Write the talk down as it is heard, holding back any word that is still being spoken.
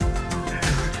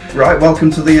Right, welcome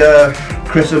to the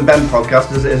Chris and Ben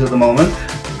podcast as it is at the moment.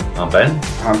 I'm Ben.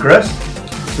 I'm Chris.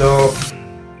 So,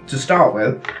 to start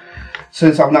with,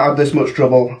 since I've not had this much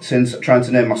trouble since trying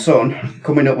to name my son,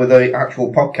 coming up with an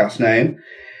actual podcast name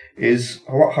is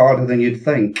a lot harder than you'd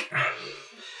think.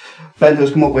 Ben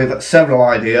has come up with several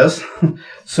ideas,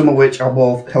 some of which are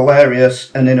both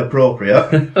hilarious and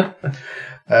inappropriate.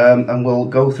 And we'll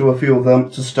go through a few of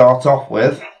them to start off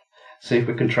with, see if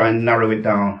we can try and narrow it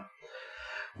down.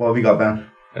 What have you got, Ben?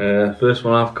 First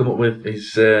one I've come up with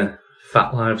is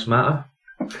Fat Lives Matter.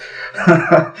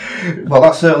 Well,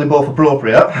 that's certainly both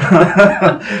appropriate,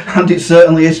 and it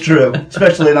certainly is true,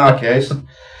 especially in our case.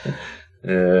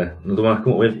 Another one I've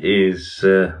come up with is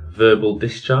Verbal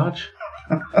Discharge.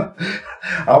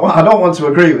 I don't want to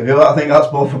agree with you. I think that's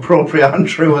both appropriate and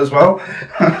true as well.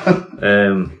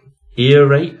 Ear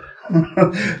Rape.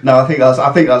 No, I think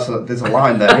that's there's a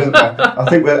line there, isn't there? I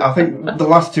think the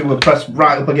last two were pressed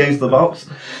right up against the box.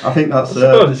 I think that's. I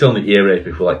suppose it's only ear rape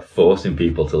if we're like forcing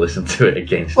people to listen to it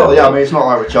against. Well, yeah, I mean it's not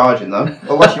like we're charging them,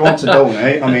 unless you want to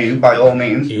donate. I mean, by all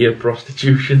means. Ear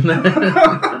prostitution.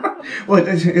 Well,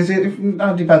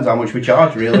 that depends how much we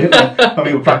charge, really. I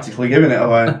mean, we're practically giving it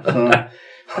away. So.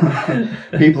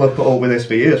 People have put up with this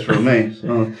for years from me,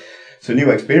 so it's a new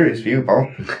experience for you, Paul.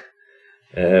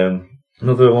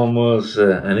 Another one was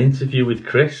an interview with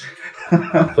Chris.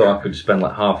 I thought I could spend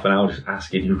like half an hour just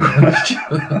asking you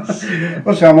questions.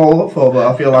 Which I'm all up for, but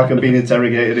I feel like I'm being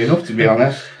interrogated enough, to be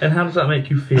honest. And how does that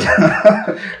make you feel?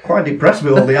 Quite depressed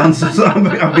with all the answers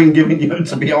I've been giving you,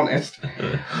 to be honest.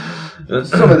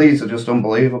 Some of these are just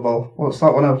unbelievable. What's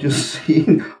that one I've just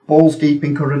seen? Balls deep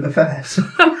in current affairs.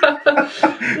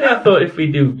 Yeah, I thought if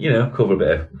we do, cover a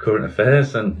bit of current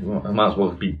affairs, then I might as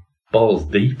well be balls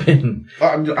deep in.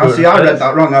 I read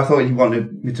that wrong. I thought you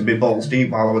wanted me to be balls deep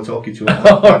while I was talking to you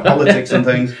about politics and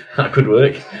things. That could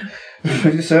work.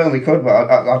 You certainly could, but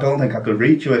I don't think I could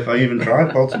reach you if I even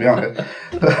tried, Paul, to be honest.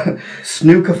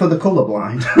 Snooker for the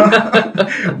colourblind.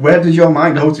 Where does your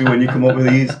mind go to when you come up with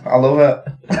these? I love it.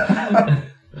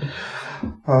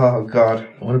 Oh, God.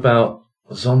 What about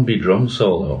zombie drum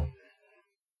solo?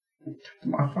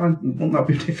 Wouldn't that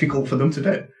be difficult for them to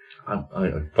do? I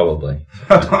probably.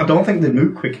 I don't think they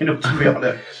move quick enough, to be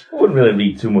honest. I wouldn't really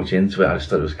read too much into it. I just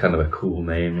thought it was kind of a cool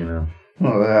name,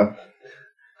 Oh, yeah.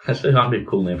 Actually, that'd be a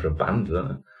cool name for a band,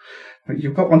 isn't it?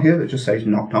 You've got one here that just says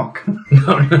knock knock.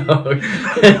 No.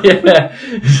 Yeah.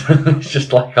 It's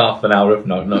just like half an hour of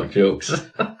knock knock jokes.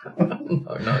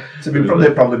 Knock knock.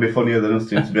 They'd probably be funnier than us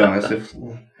two, to be honest.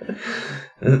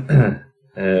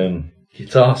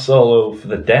 Guitar solo for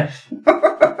the deaf.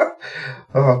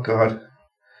 Oh, God.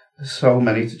 There's so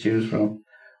many to choose from.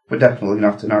 We're definitely going to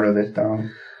have to narrow this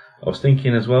down. I was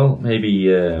thinking as well, maybe,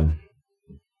 you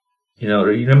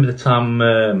remember the time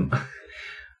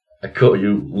I caught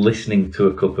you listening to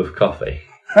a cup of coffee?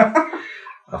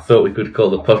 I thought we could call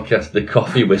the podcast The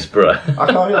Coffee Whisperer.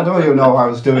 I don't even know what I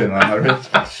was doing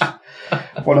that.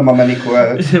 One of my many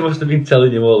quirks. It must have been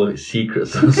telling you all of its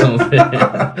secrets or something.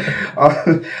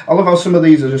 I love how some of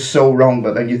these are just so wrong,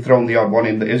 but then you throw the odd one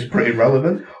in that is pretty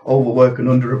relevant. Overworked and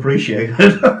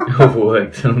underappreciated.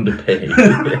 Overworked and underpaid.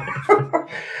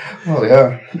 Well,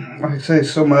 yeah. Like I say,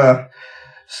 some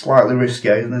slightly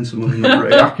risque and then some of them are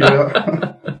pretty accurate.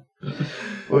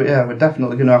 But yeah, we're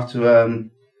definitely going to have to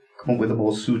come up with a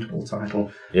more suitable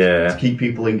title. Yeah. To keep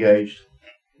people engaged.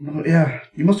 Yeah,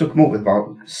 you must have come up with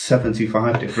about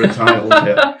 75 different titles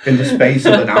here in the space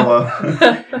of an hour.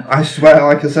 I swear,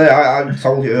 like I say, I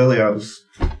told you earlier, I was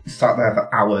sat there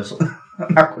for hours.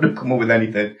 I couldn't come up with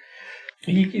anything.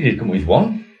 You did come up with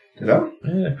one. Did I?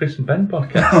 Yeah, Chris and Ben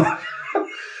podcast.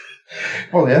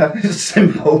 Well, yeah, it's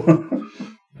simple.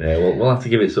 Yeah, we'll have to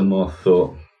give it some more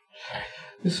thought.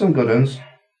 There's some good ones.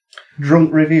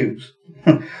 Drunk reviews.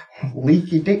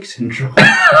 Leaky dick syndrome.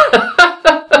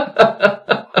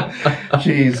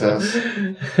 Jesus.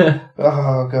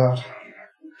 Oh, God.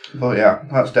 But yeah,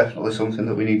 that's definitely something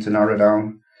that we need to narrow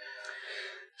down.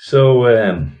 So,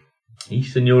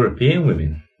 Eastern European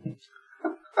women.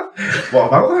 What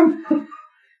about them?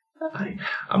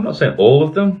 I'm not saying all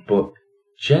of them, but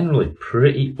generally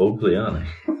pretty ugly, aren't they?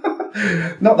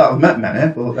 Not that I've met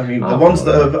many, but I mean, the ones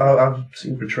that I've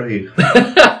seen portrayed.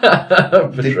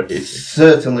 They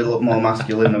certainly look more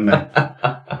masculine than me.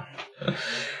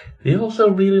 They also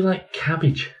really like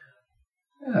cabbage.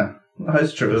 Yeah,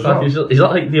 that's true as well. Is that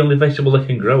like the only vegetable they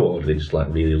can grow, or do they just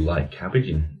really like cabbage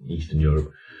in Eastern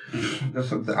Europe?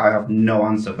 I have no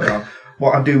answer for that.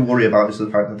 What I do worry about is the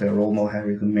fact that they're all more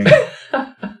hairy than me.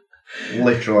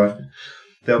 Literally.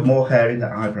 They have more hair in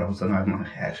their eyebrows than I have my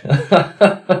head.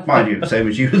 Mind you, same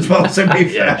as you as well, to be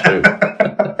fair. Yeah, true.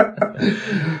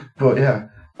 But yeah,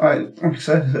 like I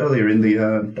said earlier in the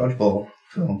dodgeball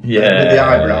film, Yeah. with the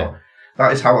eyebrow.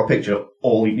 That is how I picture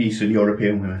all Eastern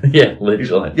European women. Yeah,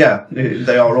 literally. Yeah,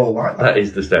 they are all like that. That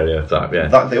is the stereotype, yeah.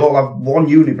 That they all have one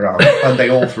unibrow and they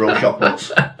all throw shot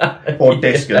puts or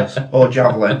discus or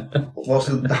javelin. What's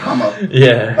the hammer?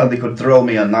 Yeah. And they could throw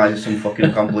me, and that is some fucking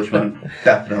accomplishment,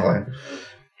 definitely.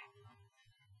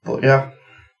 But yeah,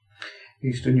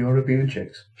 Eastern European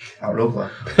chicks are ugly.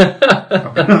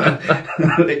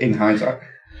 In hindsight,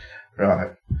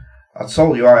 right? I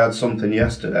told you I had something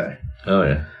yesterday. Oh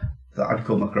yeah. That I'd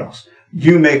come across.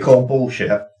 You may call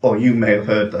bullshit, or you may have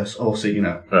heard this or seen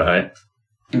it. Right.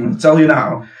 I'm going to tell you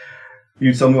now.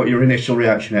 You tell me what your initial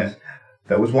reaction is.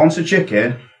 There was once a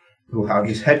chicken who had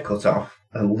his head cut off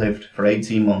and lived for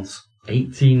 18 months.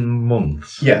 18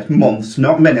 months? Yes, months,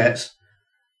 not minutes.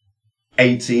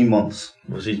 18 months.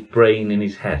 Was his brain in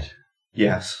his head?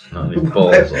 Yes. Not his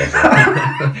balls or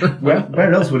something?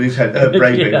 where else would his head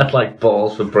brain be? He had like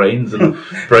balls for brains and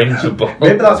brains for balls.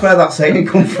 Maybe that's where that saying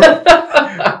comes from.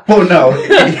 But no,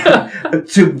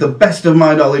 to the best of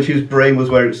my knowledge, his brain was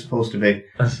where it's supposed to be.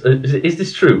 Is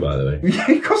this true, by the way? Yeah,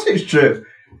 of course it's true.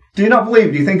 Do you not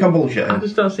believe? Do you think I'm bullshitting? I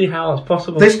just don't see how that's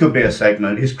possible. This could be a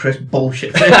segment. Is Chris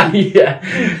bullshitting?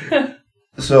 Yeah.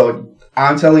 So,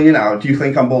 I'm telling you now, do you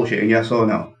think I'm bullshitting, yes or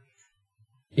no?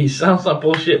 It sounds like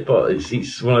bullshit, but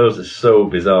it's one of those that's so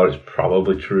bizarre, it's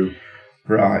probably true.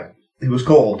 Right. It was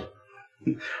called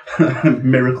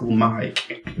Miracle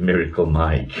Mike. Miracle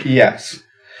Mike. Yes.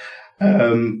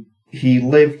 He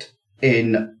lived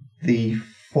in the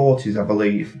 40s, I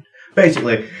believe.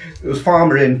 Basically, it was a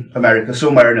farmer in America,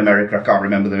 somewhere in America, I can't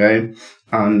remember the name,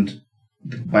 and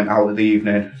went out in the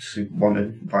evening, so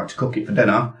wanted to cook it for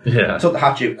dinner. Yeah. Took the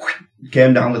hatchet,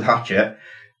 came down with the hatchet,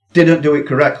 didn't do it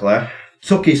correctly,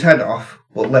 took his head off,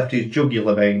 but left his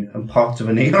jugular vein and part of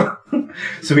an ear.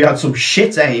 So he had some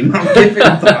shit aim. I'm giving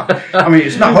him that. I mean,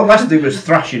 it's not unless he was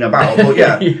thrashing about, but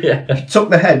yeah. Yeah. He took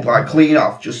the head like clean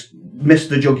off, just missed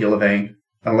the jugular vein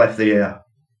and left the ear.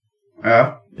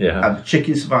 Yeah. Yeah. And the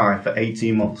chicken survived for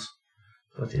 18 months.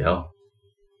 Bloody hell.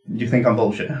 Do you think I'm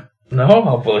bullshit? No,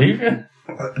 I'll believe you.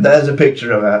 There's a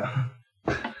picture of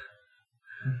it.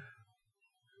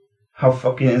 How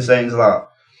fucking insane is that?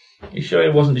 You sure he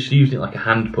wasn't just using it like a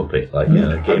hand puppet, like, you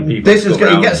know, getting people This is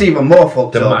it gets even more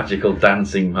fucked the up. magical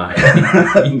dancing Mike.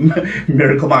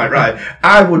 Miracle Mike, right?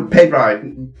 I would pay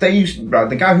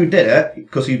the guy who did it,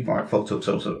 because he like fucked up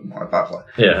so badly.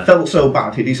 Yeah. Felt so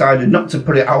bad he decided not to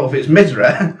put it out of its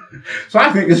misery. So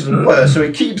I think this is worse. So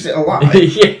he keeps it alive.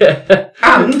 Yeah.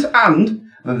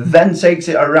 And then takes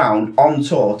it around on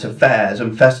tour to fairs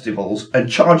and festivals and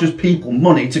charges people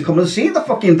money to come and see the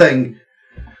fucking thing.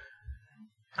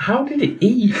 How did it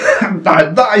eat?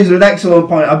 That is an excellent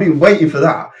point. I've been waiting for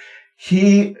that.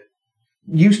 He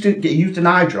used an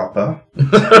eyedropper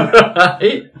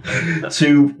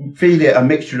to feed it a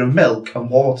mixture of milk and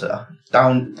water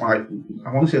down, like,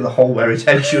 I want to say the hole where its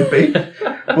head should be.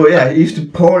 But yeah, he used to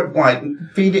pour it, like,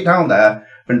 feed it down there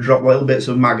and drop little bits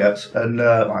of maggots and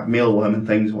like mealworm and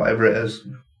things, whatever it is,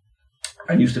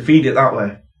 and used to feed it that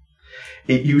way.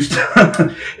 It used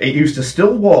to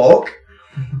still walk.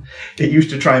 It used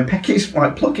to try and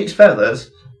pluck its feathers.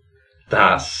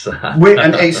 That's sad.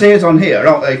 And it says on here,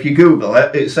 if you Google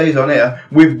it, it says on here,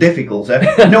 with difficulty.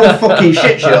 No fucking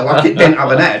shit, like it didn't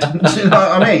have an head. Do you know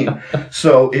what I mean?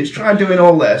 So it's tried doing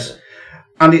all this,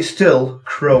 and it still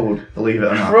crowed, believe it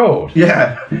or not. Crowed?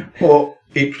 Yeah. But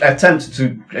it attempted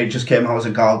to, it just came out as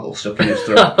a gargle stuck in its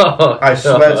throat. Oh, I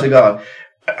swear to God.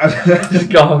 Just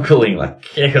gargling like,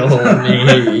 kill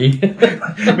me.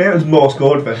 Maybe it was Morse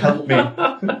code for help me.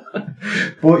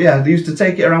 But yeah, they used to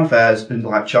take it around fairs and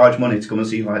like charge money to come and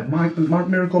see like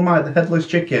Miracle Mike, the headless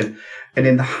chicken. And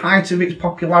in the height of its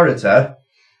popularity,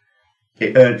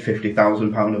 it earned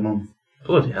 £50,000 a month.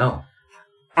 Bloody hell.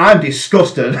 I'm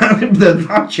disgusted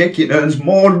that chicken earns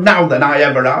more now than I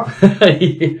ever have.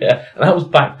 Yeah, that was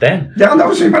back then. Yeah, that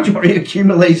was imagine what it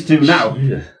accumulates to now.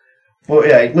 Jesus. But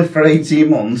yeah, it lived for 18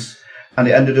 months and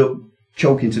it ended up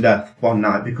choking to death one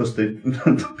night because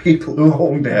the people who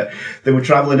owned it, they were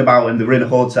travelling about and they were in a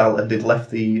hotel and they'd left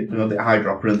the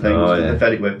eyedropper and things that they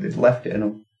fed it with. They'd left it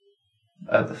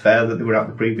at the fair that they were at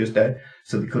the previous day,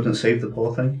 so they couldn't save the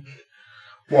poor thing.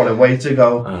 What a way to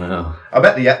go. I know. I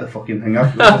bet they ate the fucking thing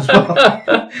afterwards as well.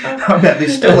 I bet they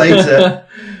still ate it.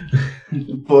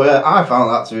 But I found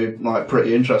that to be like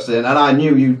pretty interesting, and I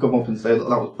knew you'd come up and say that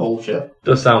was bullshit.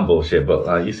 Does sound bullshit,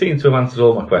 but you seem to have answered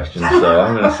all my questions, so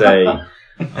I'm going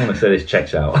to say this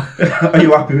checks out. Are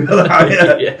you happy with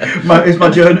that? Yeah. Is my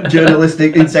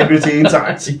journalistic integrity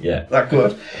intact? Yeah. That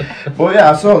good. But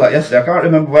yeah, I saw that yesterday. I can't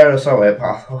remember where I saw it, but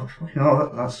I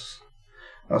thought, that's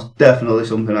That's definitely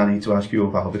something I need to ask you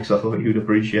about because I thought you'd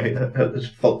appreciate it as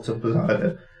fucked up as I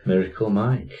did. Miracle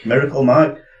Mike. Miracle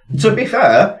Mike. To be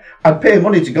fair, I'd pay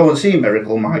money to go and see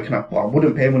Miracle Mike, and I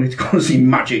wouldn't pay money to go and see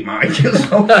Magic Mike. So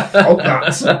fuck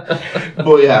that.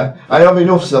 But yeah, I have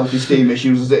enough self-esteem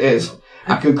issues as it is.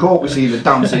 I can cope with seeing the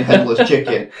dancing headless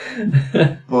chicken.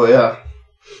 But yeah.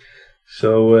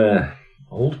 So,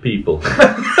 old people.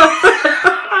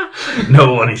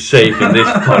 No one is safe in this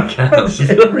podcast.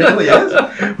 It really is.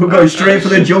 We're going straight for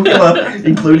the jugular,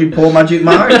 including poor Magic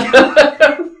Mike.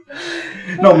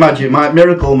 Not Magic Mike,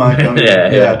 Miracle Mike.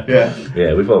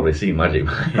 Yeah, we've already seen Magic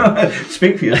Mike.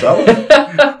 Speak for yourself.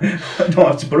 I don't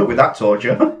have to put up with that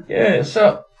torture. Yeah,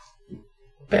 so,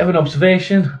 bit of an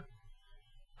observation.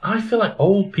 I feel like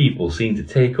old people seem to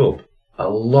take up a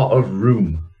lot of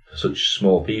room for such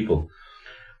small people.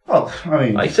 Well, I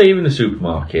mean... Like, say you're in the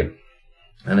supermarket,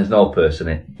 and there's an old person,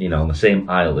 on the same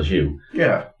aisle as you.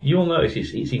 Yeah. You'll notice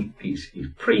it's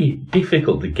pretty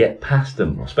difficult to get past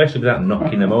them, especially without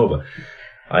knocking them over.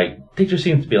 Like, they just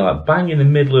seem to be like bang in the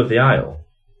middle of the aisle,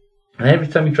 and every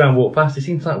time you try and walk past, they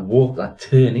seem to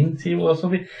turn into you or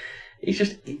something. It's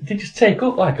just they just take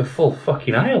up like a full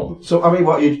fucking aisle. So I mean,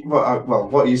 what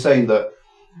are you saying, that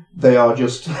they are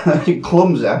just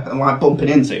clumsy and like bumping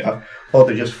into you, or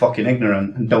they're just fucking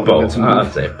ignorant and don't know where to move?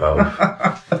 I'd say both.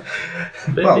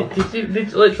 They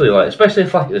literally, like, especially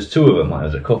if like there's two of them, like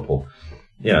there's a couple.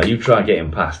 You try getting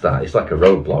past that, it's like a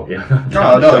roadblock.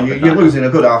 No, you're losing a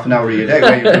good half an hour of your day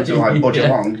where you're going to like budge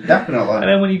along, definitely. And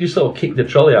then when you just sort of kick the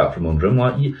trolley out from under them,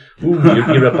 like,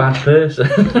 you're a bad person.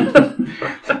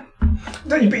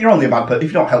 But you're only a bad person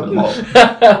if you don't help them up.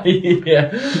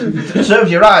 Yeah. It serves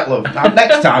you right, love. Now,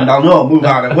 next time they'll know, move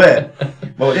out of the way.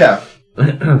 But yeah.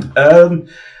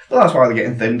 Well, that's why they're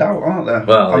getting thinned out, aren't they?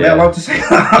 Well, Are they allowed to say that?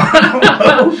 I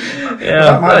don't know.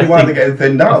 That might be why they're getting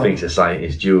thinned out. I think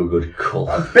society's due a good cull.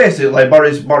 Basically,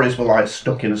 Boris were like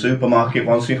stuck in a supermarket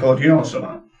once. He thought, you know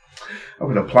something? I've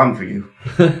got a plan for you.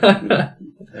 And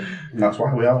that's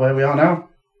why we are where we are now.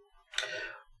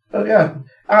 But yeah,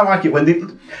 I like it when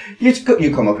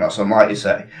you come across them, like you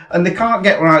say, and they can't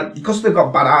get right because they've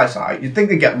got bad eyesight. You think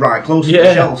they get right close to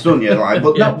the shelves, don't you? Like,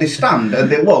 but no, they stand and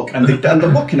they look and they're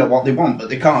looking at what they want, but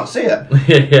they can't see it.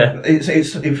 Yeah, it's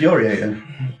infuriating.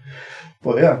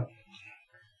 But yeah,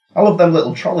 I love them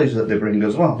little trolleys that they bring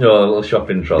as well. Oh, little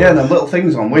shopping trolleys. Yeah, them little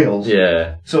things on wheels.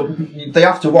 Yeah. So they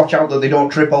have to watch out that they don't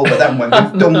trip over them when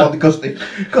they've done what because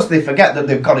they forget that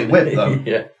they've got it with them.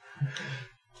 Yeah.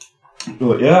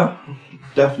 But yeah,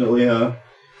 definitely a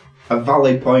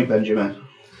valid point, Benjamin.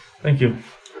 Thank you.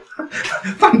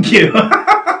 Thank you.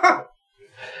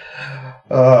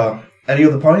 Any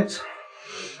other points?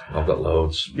 I've got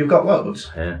loads. You've got loads?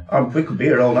 Yeah. We could be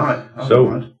here all night.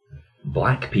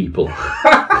 Black people.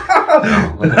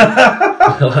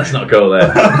 Let's not go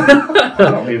there.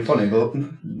 I'm not being funny, but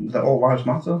that all lives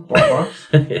matter. Black lives.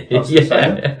 That's the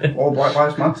saying. All black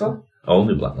lives matter.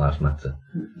 Only Black Lives Matter.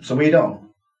 So we don't.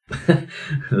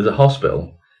 There's a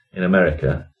hospital in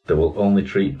America that will only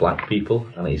treat black people,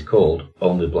 and it's called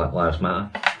Only Black Lives Matter.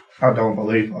 I don't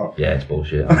believe that. Yeah, it's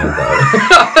bullshit. I made that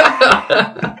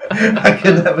up. I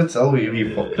can never tell you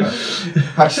fucker.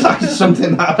 That's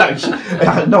something that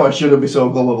I know I shouldn't be so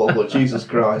gullible, but Jesus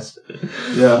Christ.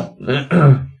 Yeah.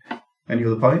 Any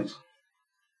other points?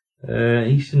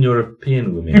 Eastern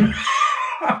European women.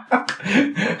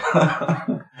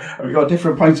 Have you got a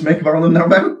different point to make about them now,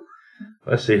 Ben?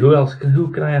 Let's see,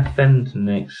 who can I offend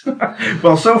next?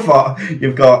 Well, so far,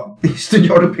 you've got Eastern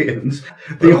Europeans,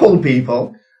 the old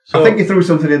people. So, I think you threw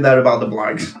something in there about the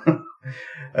blacks.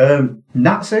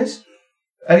 Nazis?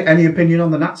 Any opinion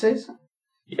on the Nazis?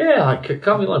 Yeah,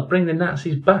 can't we bring the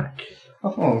Nazis back?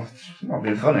 Oh, it's not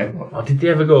being funny. But... Oh, did they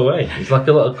ever go away? It's like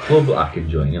a little club that I can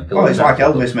join. It's like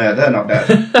Elvis, mate. They're not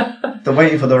dead. They're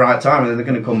waiting for the right time, and then they're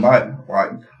going to come back.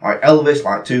 Like Elvis,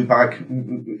 like Tupac,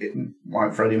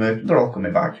 like Freddie Mercury. They're all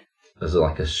coming back. There's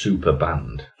like a super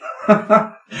band.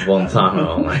 One time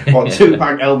only. What,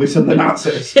 Tupac, Elvis, and the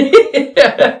Nazis?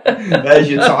 There's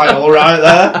your title right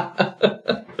there.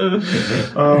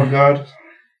 Oh God.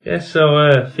 Yeah.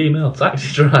 So female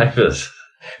taxi drivers.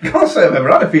 I can't say I've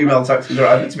ever had a female taxi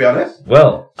driver, to be honest.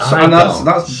 Well,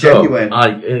 that's genuine.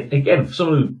 Again, for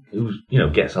someone who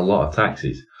gets a lot of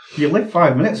taxis. You live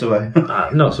 5 minutes away.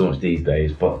 Not so much these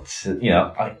days, but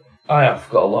I have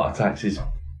got a lot of taxis.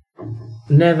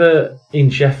 Never in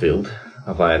Sheffield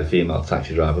have I had a female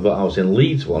taxi driver, but I was in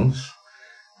Leeds once.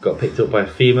 Got picked up by a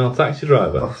female taxi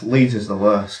driver. Leeds is the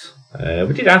worst.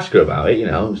 We did ask her about it.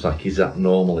 It was like, is that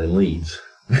normal in Leeds?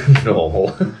 Normal.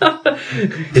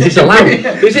 Is this allowed?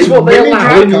 Is this what they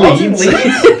allow in Leeds?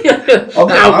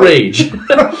 Outrage.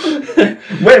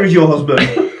 Where is your husband?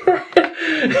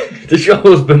 Does your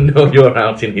husband know you're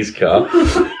out in his car?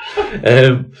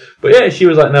 But yeah, she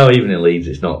was like, no, even in Leeds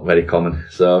it's not very common.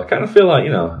 So I kind of feel like,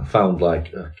 I found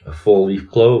like a four-leaf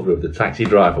clover of the taxi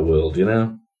driver world,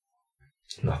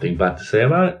 Nothing bad to say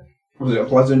about it. Was it a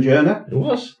pleasant journey? It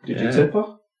was. Did you tip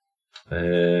her?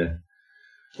 Uh,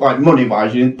 Like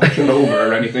money-wise, you didn't push her over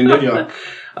or anything, did you? I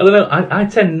don't know. I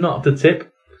tend not to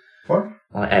tip. What?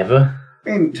 Like ever.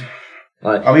 We've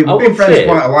I been friends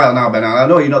quite a while now, Ben. I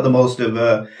know you're not the most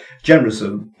generous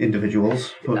of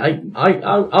individuals. But I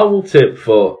will tip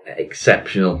for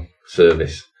exceptional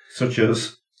service. Such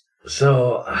as?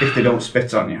 So if they don't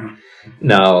spit on you.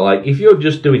 No, like if you're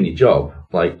just doing your job,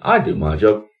 like I do my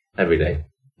job every day.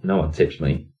 No one tips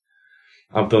me.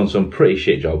 I've done some pretty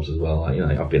shit jobs as well. Like,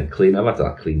 I've been a cleaner. I've had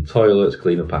to clean toilets,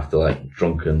 clean up after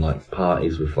drunken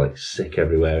parties with sick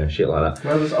everywhere and shit like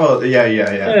that. Yeah.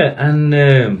 Yeah, and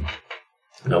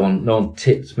no one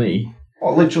tipped me.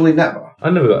 What, literally never? I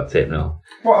never got a tip, no.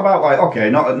 What about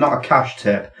not a cash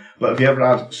tip, but have you ever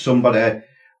had somebody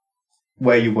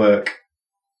where you work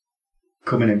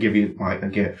come in and give you a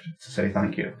gift to say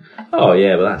thank you? Oh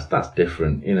yeah, but that's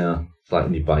different, It's like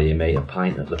when you buy your mate a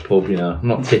pint at the pub, I'm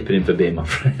not tipping him for being my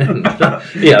friend.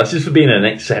 Yeah, it's just for being an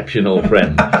exceptional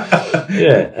friend.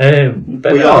 Yeah.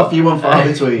 But we are few and far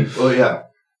between. Oh yeah.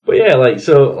 But yeah,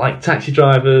 taxi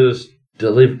drivers,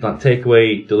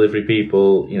 takeaway delivery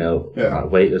people,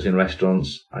 waiters in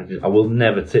restaurants. I will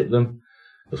never tip them.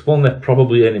 Because one, they're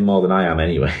probably earning more than I am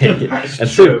anyway. And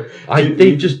two,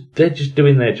 they're just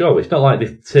doing their job. It's not like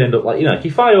they've turned up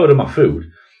if I order my food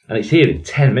and it's here in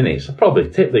 10 minutes, I'll probably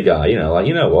tip the guy, you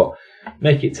know what?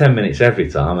 Make it 10 minutes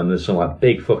every time and there's some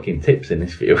big fucking tips in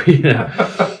this for you,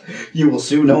 You will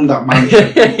soon own that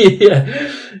mansion. Yeah.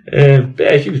 But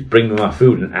yeah, if you just bring me my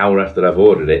food an hour after I've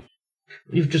ordered it,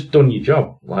 you've just done your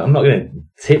job. I'm not going to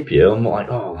tip you. I'm not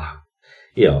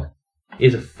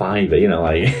here's a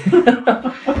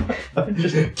 $5,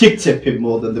 Just you tip him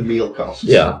more than the meal costs.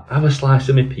 Yeah, have a slice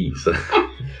of my pizza.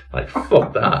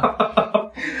 Fuck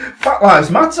that. Fat lives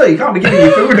matter. You can't be giving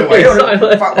your food away.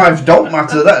 Exactly. Fat lives don't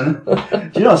matter then.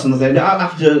 Do you know something?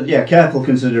 After careful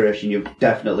consideration, you've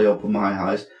definitely opened my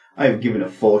eyes. I have given a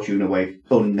fortune away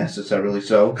unnecessarily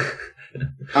so.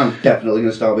 I'm definitely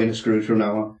going to start being a Scrooge from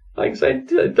now on. Like I say,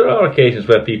 there are occasions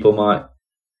where people might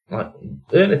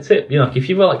earn a tip. If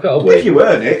you've got a waiter, if you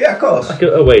earn it, yeah, of course.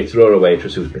 A waiter or a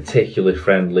waitress who's particularly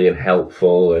friendly and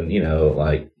helpful and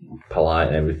polite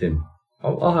and everything,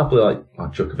 I'll happily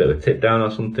chuck a bit of a tip down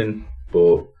or something.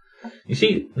 But you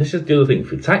see, this is the other thing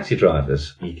for taxi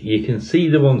drivers. You can see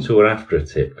the ones who are after a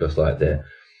tip because they're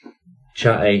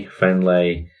chatty,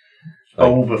 friendly,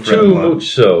 over friendly. Too much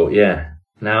so, yeah.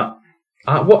 Now,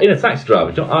 what in a taxi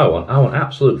driver? Do you know what I want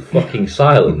absolute fucking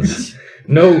silence.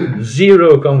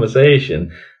 Zero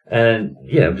conversation, and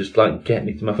just get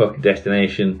me to my fucking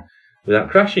destination without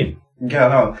crashing. Yeah,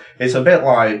 no, it's a bit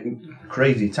like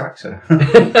Crazy Taxi.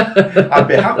 I'd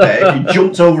be happy if you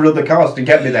jumped over other cars to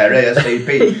get me there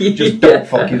ASAP. Just don't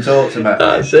fucking talk to me.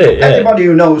 That's it. Yeah. Anybody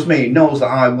who knows me knows that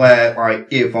I wear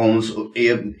earphones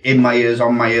in my ears,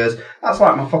 on my ears. That's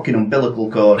like my fucking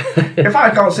umbilical cord. If I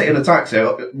can't sit in a taxi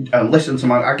and listen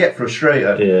to I get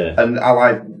frustrated. Yeah. And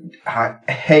I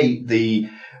hate the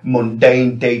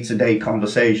mundane day-to-day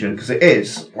conversation because it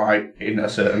is in a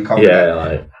certain context.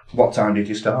 Yeah, what time did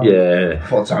you start? Yeah.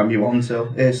 What time you on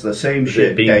till? It's the same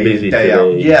shit day in, day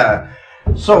out. Yeah.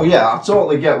 So yeah, I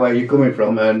totally get where you're coming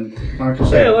from, and like I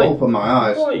say, open my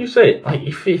eyes. Well, you say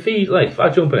if I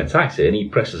jump in a taxi and he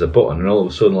presses a button and all of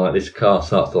a sudden this car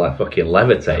starts to fucking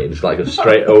levitate and it's goes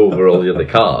straight over all the other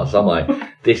cars, I'm like,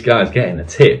 this guy's getting a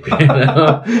tip.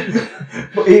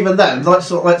 But even then, let's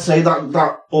say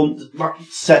that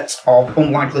set of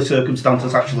unlikely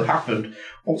circumstances actually happened.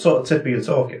 What sort of tip are you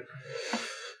talking?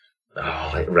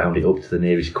 Oh, round it up to the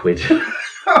nearest quid.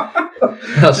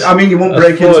 I mean, you won't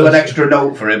break into an extra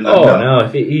note for him then. Oh, no.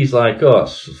 If he's it's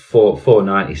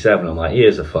 $4.97, I'm like,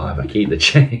 here's a $5, I keep the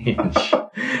change.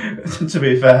 To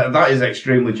be fair, that is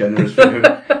extremely generous for you.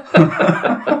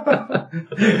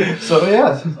 So,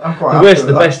 yeah, I'm quite happy with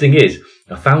the best thing is,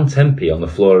 I found 10p on the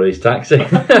floor of his taxi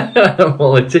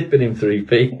while I'm tipping him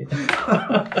 3p.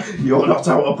 You're not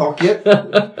out of pocket.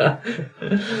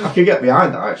 I can get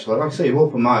behind that, actually. Like I say, you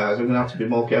open my eyes, I'm going to have to be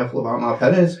more careful about my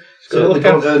pennies. So they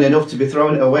don't earn enough to be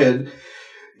throwing it away,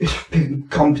 and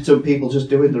competent people just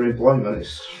doing their employment.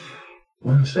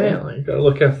 You've got to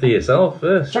look after yourself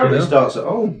first. Charity starts at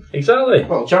home. Exactly.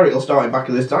 Well, charity will start in back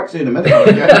of this taxi in a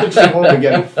minute. She won't be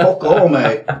getting fuck all,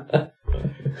 mate.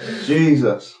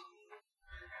 Jesus.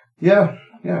 Yeah,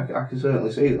 I can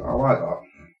certainly see that. I like that.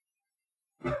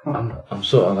 I'm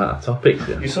sort of out of topics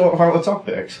here. You're sort of out of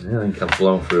topics? Yeah, I think I've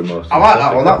blown through most I like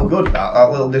that one. That was good,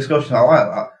 that little discussion. I like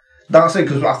that. That's it,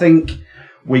 because I think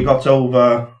we got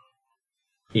over...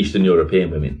 Eastern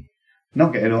European women.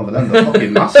 Not getting over them, they're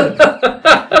fucking massive.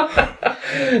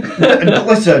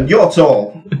 Listen, you're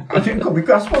tall. I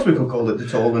suppose we could call it the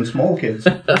tall and small kids.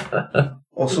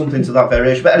 Or something to that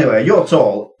variation. But anyway, you're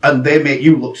tall, and they make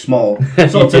you look small.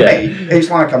 So to me, it's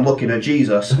like I'm looking at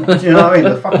Jesus. Do you know what I mean?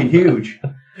 They're fucking huge.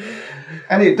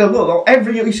 And do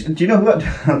you know what?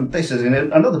 This is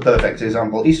another perfect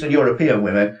example. Eastern European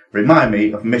women remind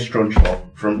me of Miss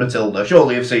Trunchbull from Matilda.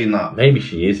 Surely you've seen that. Maybe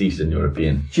she is Eastern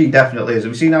European. She definitely is.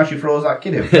 Have you seen how she throws that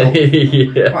kid in?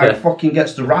 Yeah. Like, fucking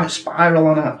gets the right spiral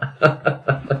on her.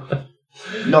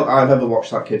 Not that I've ever watched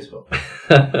that kid's book.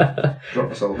 Drop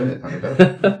myself in it, thank you.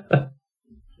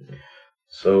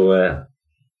 So,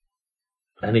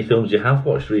 any films you have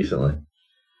watched recently?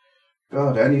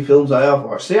 God, any films I have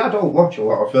watched. See, I don't watch a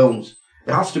lot of films.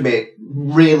 It has to be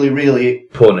really, really...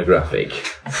 pornographic.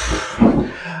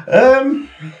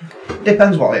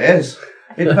 Depends what it is.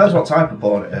 It depends what type of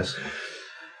porn it is.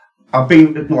 I've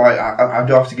been, like, I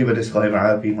do have to give a disclaimer, I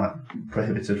have been, like,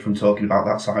 prohibited from talking about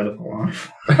that side of my life.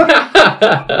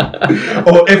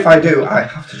 Or if I do, I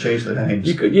have to change the names.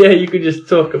 You could just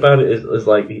talk about it as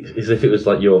if it was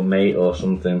like your mate or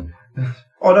something.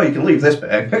 Oh no, you can leave this bit.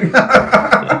 I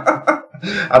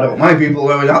don't mind people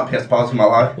knowing that best part of my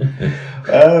life.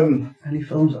 Any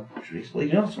films I've watched recently?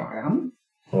 You know what I am?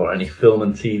 Or any film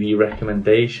and TV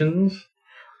recommendations?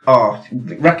 Oh,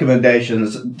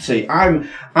 recommendations. See, I'm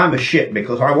a shit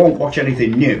because I won't watch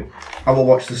anything new. I will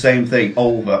watch the same thing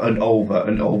over and over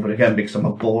and over again because I'm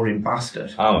a boring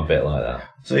bastard. I'm a bit like that.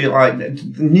 So you're like,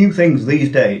 new things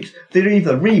these days, they're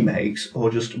either remakes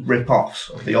or just rip-offs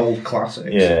of the old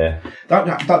classics. Yeah.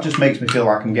 That just makes me feel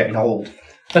like I'm getting old.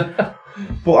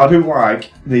 But I do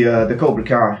like the Cobra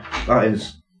Kai. That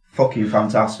is fucking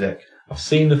fantastic. I've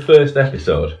seen the first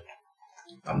episode.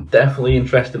 I'm definitely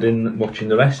interested in watching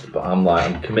the rest, but I'm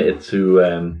committed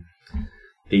to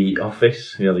The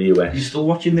Office, the US. You're still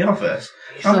watching The Office?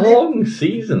 It's a long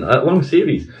series.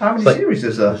 How many series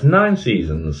is there? There's 9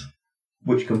 seasons.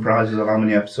 Which comprises of how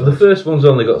many episodes? So the first one's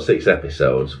only got 6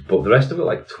 episodes, but the rest of it,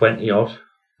 like 20 odd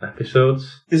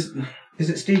episodes. Is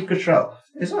it Steve Carell?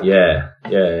 Is that? Yeah.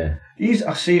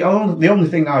 The only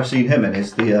thing I've seen him in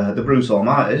is the Bruce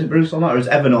Almighty. Is it Bruce Almighty or is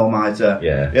it Evan Almighty?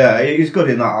 Yeah. Yeah, he's good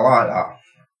in that. I like that.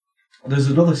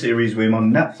 There's another series with him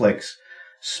on Netflix,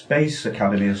 Space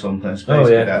Academy or something. Space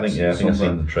Cadets, I think I've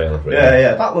seen the trailer for it.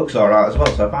 Yeah, that looks alright as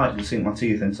well, so I might sink my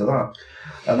teeth into that.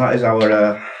 And that is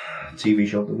our TV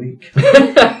show of the week.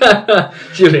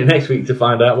 Tune in next week to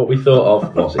find out what we thought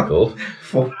of, what's it called?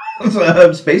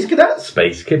 Space Cadets?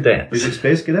 Space Cadets. Is it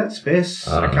Space Cadets? Space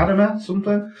Academy?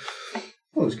 Something?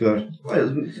 Oh, it's good.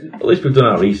 At least we've done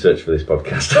our research for this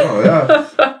podcast. Oh, yeah.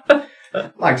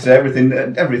 Like I say,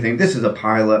 everything. This is a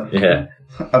pilot. Yeah.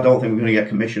 I don't think we're going to get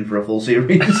commissioned for a full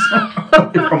series, if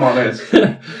I'm honest.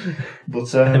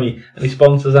 But any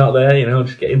sponsors out there,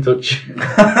 just get in touch.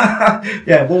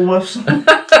 Yeah, Woolworths,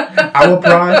 our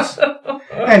price,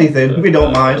 anything, we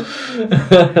don't mind.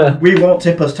 We won't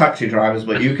tip us taxi drivers,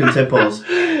 but you can tip us.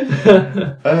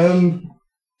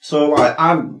 So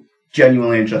I'm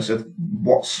genuinely interested.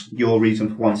 What's your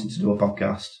reason for wanting to do a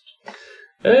podcast?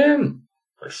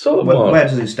 Sort of where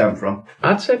does it stem from?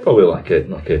 I'd say probably like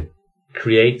a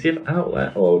creative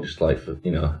outlet, or just like for,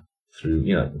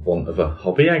 through want of a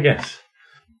hobby, I guess.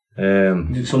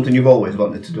 Is it something you've always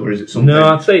wanted to do, or is it something? No,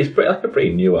 I'd say it's a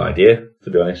pretty new idea,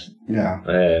 to be honest. Yeah.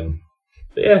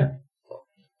 But yeah,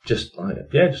 just like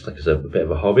as a bit of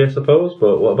a hobby, I suppose.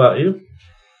 But what about you?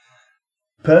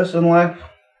 Personally,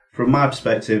 from my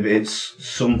perspective, it's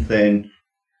something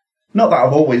not that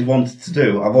I've always wanted to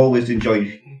do. I've always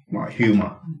enjoyed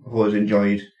humour. I've always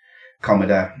enjoyed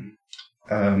comedy.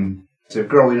 So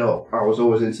growing up, I was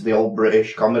always into the old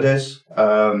British comedies,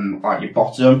 like your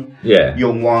Bottom,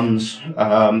 Young Ones,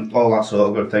 all that sort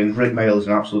of good thing. Rick Mayall's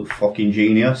an absolute fucking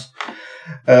genius.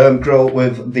 Grew up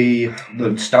with the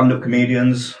stand-up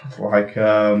comedians like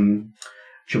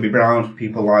Chubby Brown,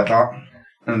 people like that,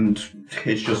 and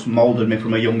it's just moulded me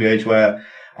from a young age where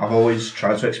I've always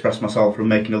tried to express myself from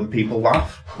making other people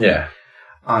laugh. Yeah.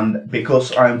 And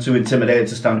because I'm too intimidated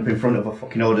to stand up in front of a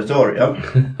fucking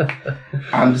auditorium,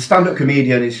 and stand-up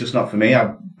comedian is just not for me.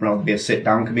 I'd rather be a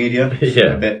sit-down comedian.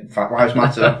 Yeah. A bit Fat Lives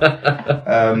Matter.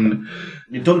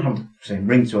 It doesn't have the same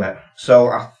ring to it. So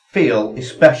I feel,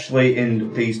 especially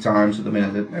in these times at the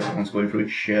minute that everyone's going through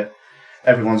shit,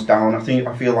 everyone's down. I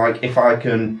feel like if I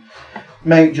can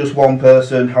make just one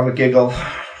person have a giggle,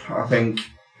 I think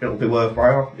it'll be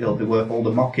worthwhile. It'll be worth all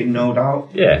the mocking, no doubt.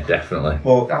 Yeah, definitely.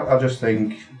 But I just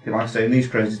think, like I say, in these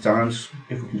crazy times,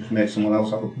 if we can just make someone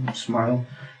else have a smile,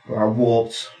 or our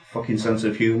warped fucking sense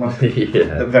of humour,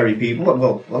 Yeah. the very people,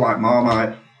 well, we're like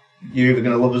Marmite. You're either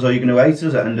going to love us or you're going to hate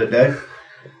us at the end of the day.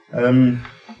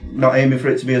 Not aiming for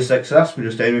it to be a success, we're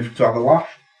just aiming to have a laugh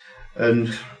and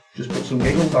just put some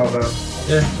giggles out there.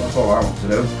 Yeah. That's all I want to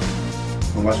do.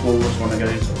 Unless Woolworths want to get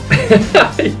into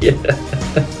it. Yeah.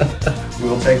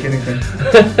 We'll take anything.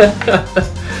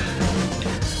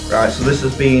 Right, so this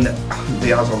has been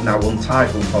the As of Now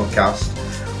Untitled podcast.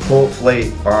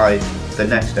 Hopefully by the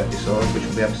next episode, which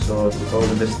will be episode, we're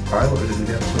calling this the pilot, or is it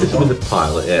the episode This one? will be the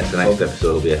pilot, yeah. The next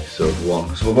episode will be episode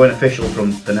 1. So we're going official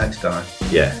from the next time.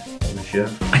 Yeah. Sure.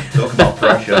 Talk about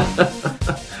pressure.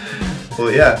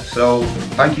 But yeah, so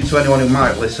thank you to anyone who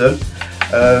might listen.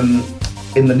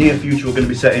 In the near future, we're going to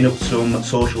be setting up some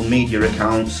social media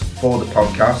accounts for the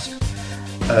podcast.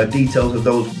 Details of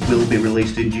those will be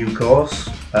released in due course.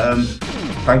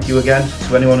 Thank you again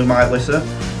to anyone who might listen.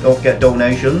 Don't forget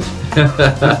donations.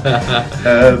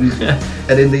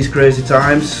 And in these crazy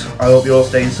times, I hope you're all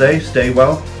staying safe, stay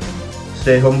well,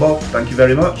 stay humble. Thank you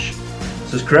very much.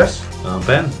 This is Chris. I'm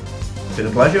Ben. It's been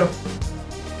a pleasure.